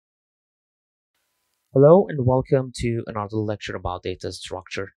Hello and welcome to another lecture about data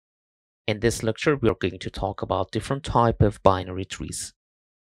structure. In this lecture, we are going to talk about different type of binary trees.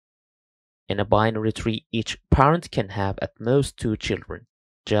 In a binary tree, each parent can have at most two children.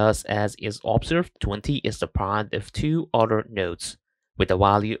 Just as is observed, 20 is the parent of two other nodes, with a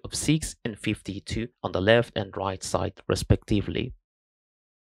value of 6 and 52 on the left and right side respectively.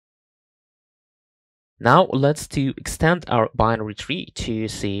 Now let's extend our binary tree to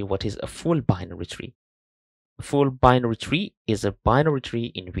see what is a full binary tree. A full binary tree is a binary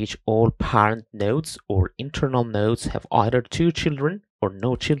tree in which all parent nodes or internal nodes have either two children or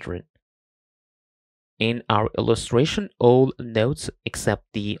no children. In our illustration, all nodes except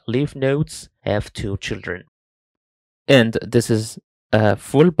the leaf nodes have two children. And this is a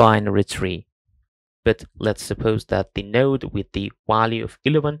full binary tree. But let's suppose that the node with the value of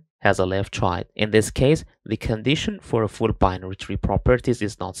 11 has a left child. In this case, the condition for a full binary tree properties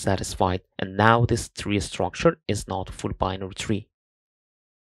is not satisfied, and now this tree structure is not a full binary tree.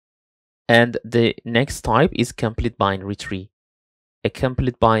 And the next type is complete binary tree. A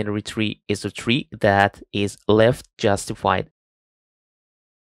complete binary tree is a tree that is left justified,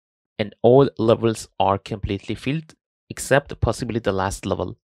 and all levels are completely filled except possibly the last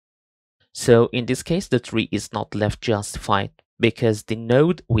level. So in this case, the tree is not left justified because the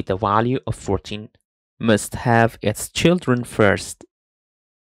node with a value of 14 must have its children first.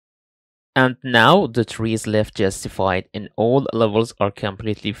 And now the tree is left justified and all levels are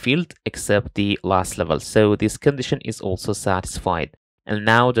completely filled except the last level. So this condition is also satisfied. And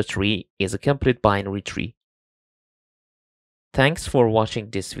now the tree is a complete binary tree. Thanks for watching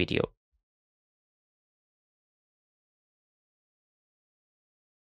this video.